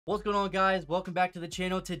What's going on, guys? Welcome back to the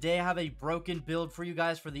channel. Today I have a broken build for you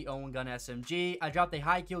guys for the Owen gun SMG. I dropped a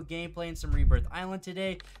high kill gameplay and some Rebirth Island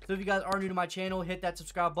today. So if you guys are new to my channel, hit that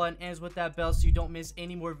subscribe button and with that bell so you don't miss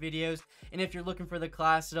any more videos. And if you're looking for the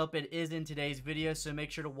class setup, it is in today's video, so make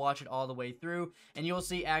sure to watch it all the way through and you'll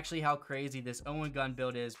see actually how crazy this Owen gun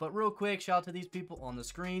build is. But real quick, shout out to these people on the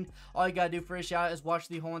screen. All you gotta do for a shout out is watch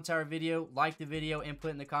the whole entire video, like the video, and put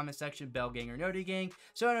in the comment section Bell Gang or Noti Gang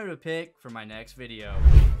so I know to pick for my next video.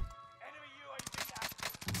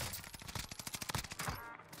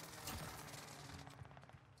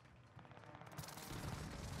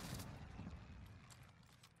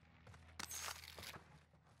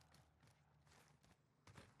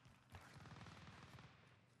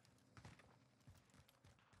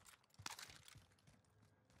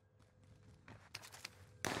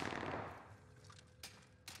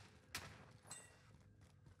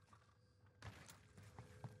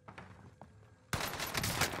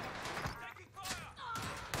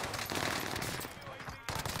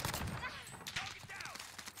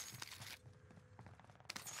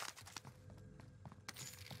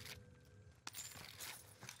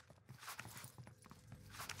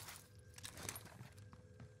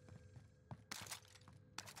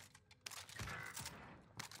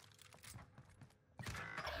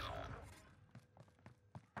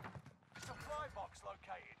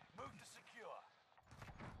 Located. Move to secure.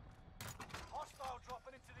 Hostile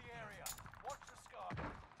dropping into the area. Watch the sky.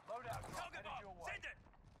 Loadout drop headed your way. Send it!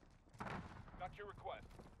 Got your request.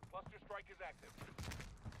 Cluster strike is active.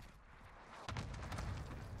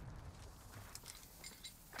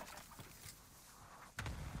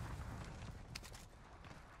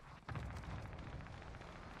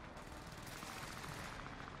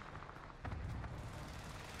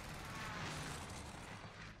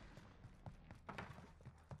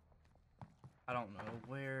 I don't know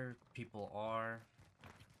where people are.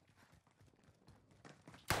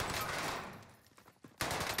 Target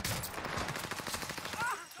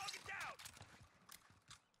down!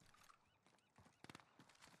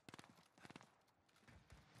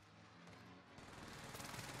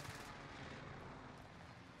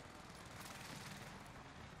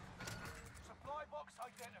 Supply box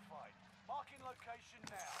identified. Marking location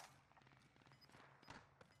now.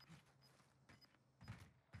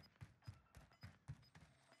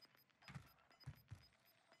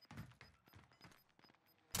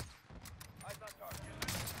 I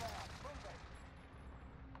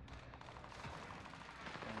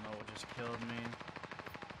don't know what just killed me.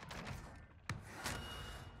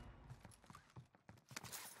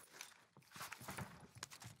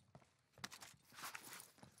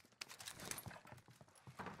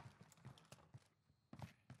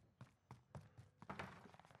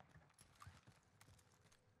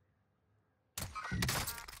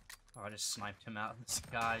 Oh, I just sniped him out in the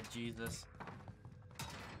sky, Jesus.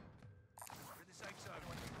 We're in the safe zone.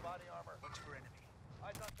 Body armor. Looks for enemy.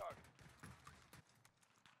 Eyes on target.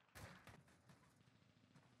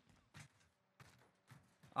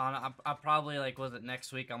 I probably, like, was it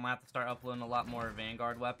next week, I'm gonna have to start uploading a lot more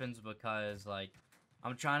Vanguard weapons because, like,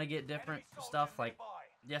 I'm trying to get different stuff. Like,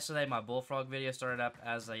 yesterday my Bullfrog video started up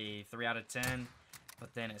as a 3 out of 10,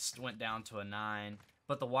 but then it went down to a 9.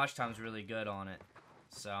 But the watch time's really good on it,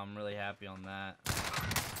 so I'm really happy on that.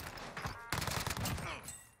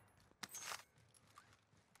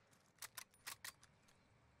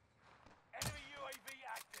 Enemy UAV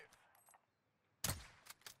active.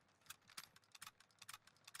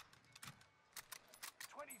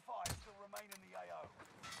 25 still remain in the AO.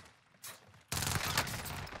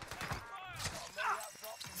 Loadout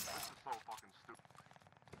drop inbound. So fucking stupid.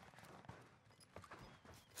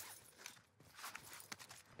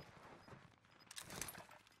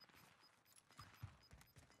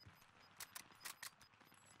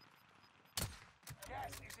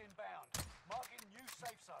 Gas is inbound. Marking new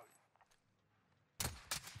safe zone.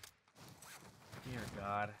 Dear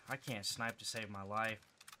God, I can't snipe to save my life.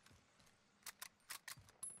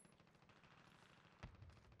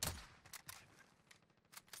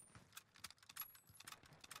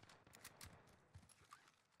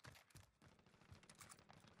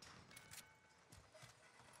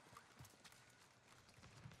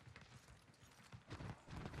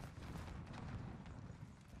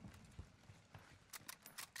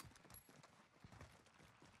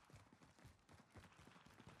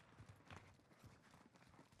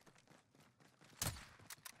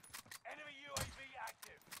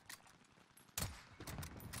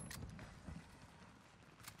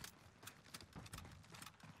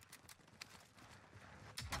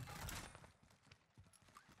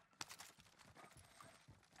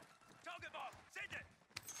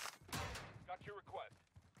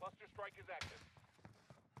 Cluster strike is active.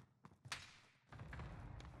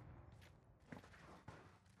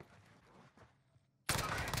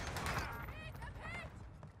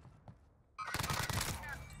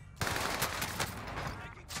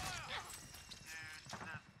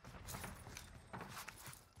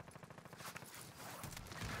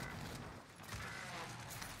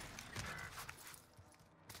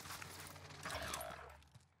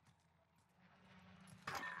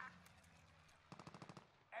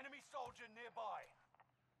 Enemy soldier nearby.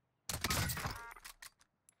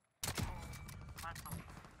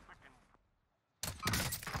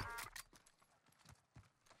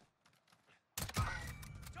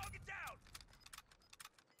 Target down!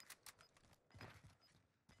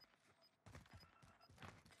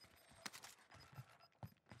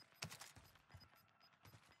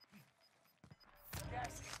 Gas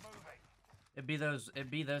is moving. It'd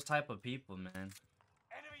be those type of people, man.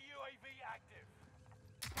 Enemy UAV active.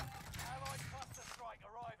 Allied cluster strike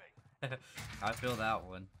arriving. I feel that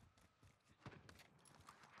one.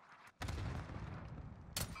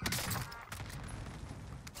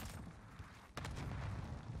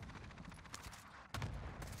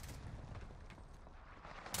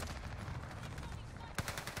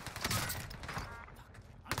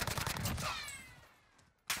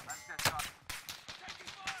 Taking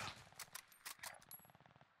fire!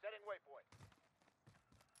 Setting waypoint.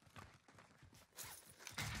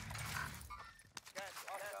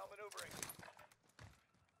 Hostile maneuvering.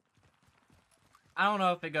 I don't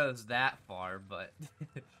know if it goes that far, but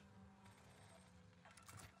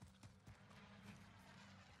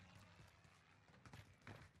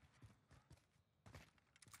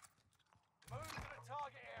Move to the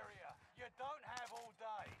target area. You don't have all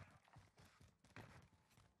day.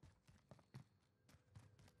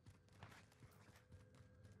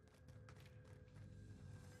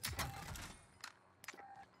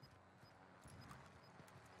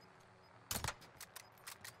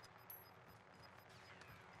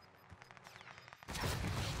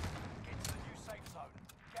 Get to the new safe zone.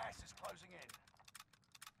 Gas is closing in.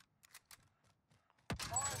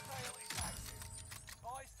 Fire sale is active.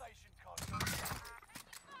 Buy station code. I'm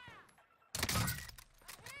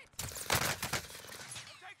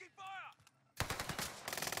taking fire!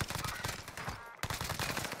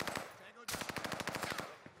 Tango down.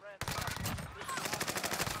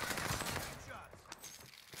 Shots.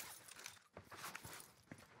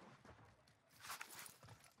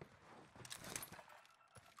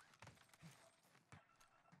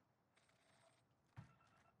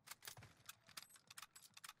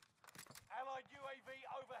 Allied UAV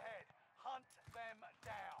overhead. Hunt them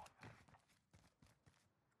down.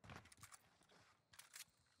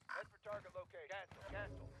 Head for target location.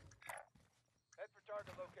 Cancel. Head for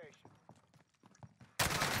target location.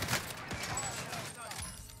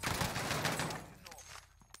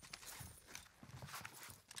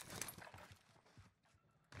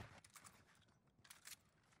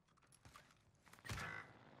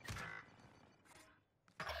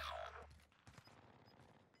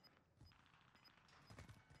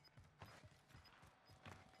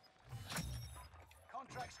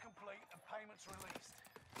 Contracts complete and payments released.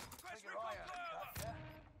 Keep your eye on it, yeah?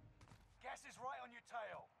 Gas is right on your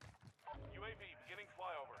tail. UAV beginning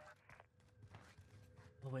flyover.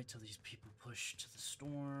 we'll wait till these people push to the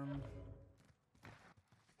storm.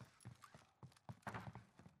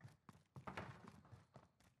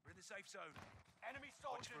 We're in the safe zone. Enemy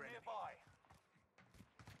soldier nearby.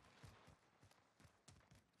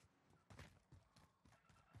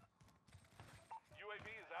 UAV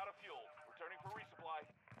is out of fuel. Returning for resupply.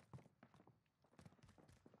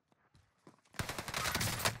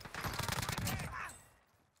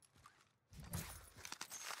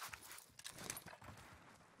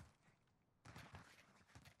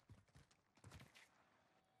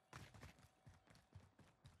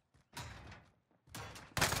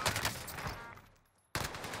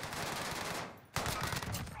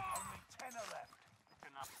 Only 10 are left.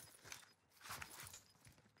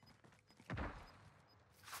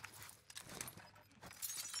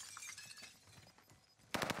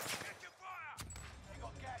 You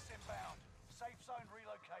got gas inbound. Safe zone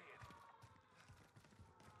relocated.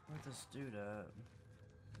 Where's this dude at?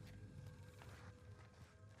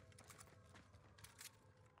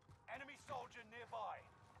 Enemy soldier nearby.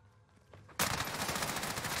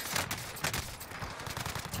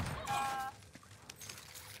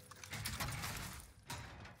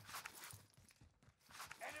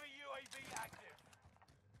 Enemy UAV active.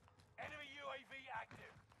 Enemy UAV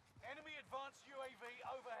active. Enemy advanced UAV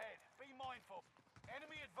overhead. Be mindful.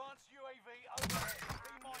 Enemy advanced UAV overhead.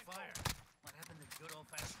 Be mindful. Fire. What happened to good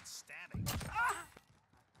old-fashioned stabbing?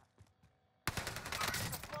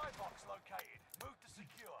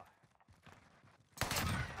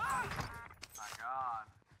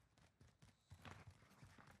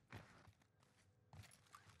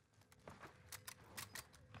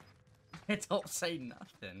 It don't say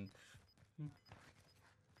nothing. You've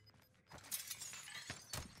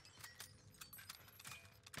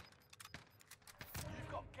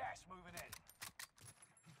got gas moving in.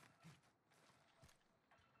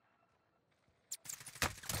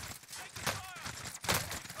 Taking fire!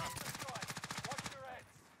 Enemy cluster strike. Watch your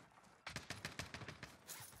heads.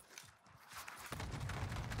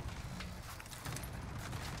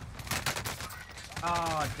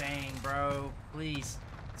 Oh, dang, bro. Please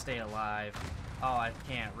stay alive. Oh, I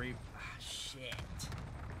can't shit.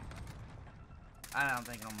 I don't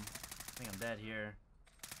think I think I'm dead here.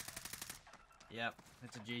 Yep,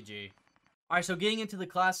 it's a GG. Alright, so getting into the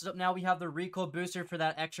classes up now, we have the recoil booster for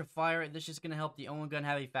that extra fire. This is going to help the Owen gun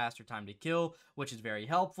have a faster time to kill, which is very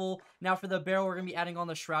helpful. Now for the barrel, we're going to be adding on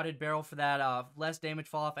the shrouded barrel for that less damage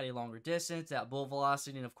fall off at a longer distance, that bullet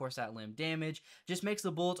velocity, and of course that limb damage. Just makes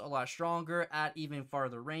the bullets a lot stronger at even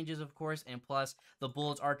farther ranges, of course, and plus the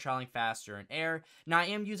bullets are traveling faster in air. Now I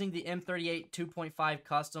am using the M38 2.5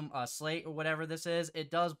 custom slate or whatever this is.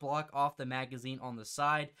 It does block off the magazine on the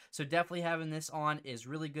side, so definitely having this on is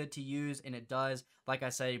really good to use, and it does, like I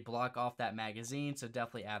say, block off that magazine, so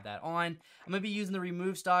definitely add that on. I'm going to be using the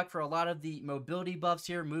remove stock for a lot of the mobility buffs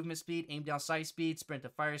here: movement speed, aim down sight speed, sprint to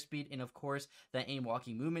fire speed, and of course the aim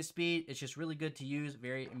walking movement speed. It's just really good to use,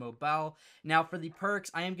 very mobile. Now for the perks,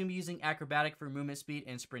 I am going to be using acrobatic for movement speed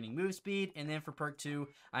and sprinting move speed, and then for perk 2,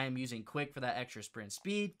 I am using quick for that extra sprint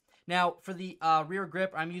speed. Now, for the rear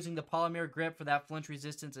grip, I'm using the polymer grip for that flinch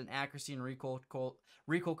resistance and accuracy and recoil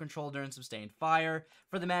control during sustained fire.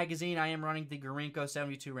 For the magazine, I am running the Gorenko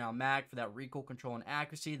 72 round mag for that recoil control and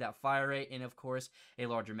accuracy, that fire rate, and of course, a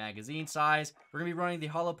larger magazine size. We're going to be running the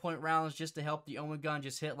hollow point rounds just to help the Owen gun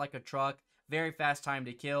just hit like a truck. Very fast time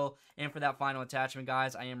to kill. And for that final attachment,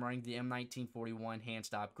 guys, I am running the M1941 hand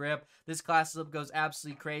stop grip. This class up goes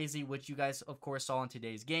absolutely crazy, which you guys, of course, saw in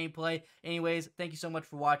today's gameplay. Anyways, thank you so much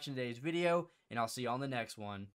for watching today's video, and I'll see you on the next one.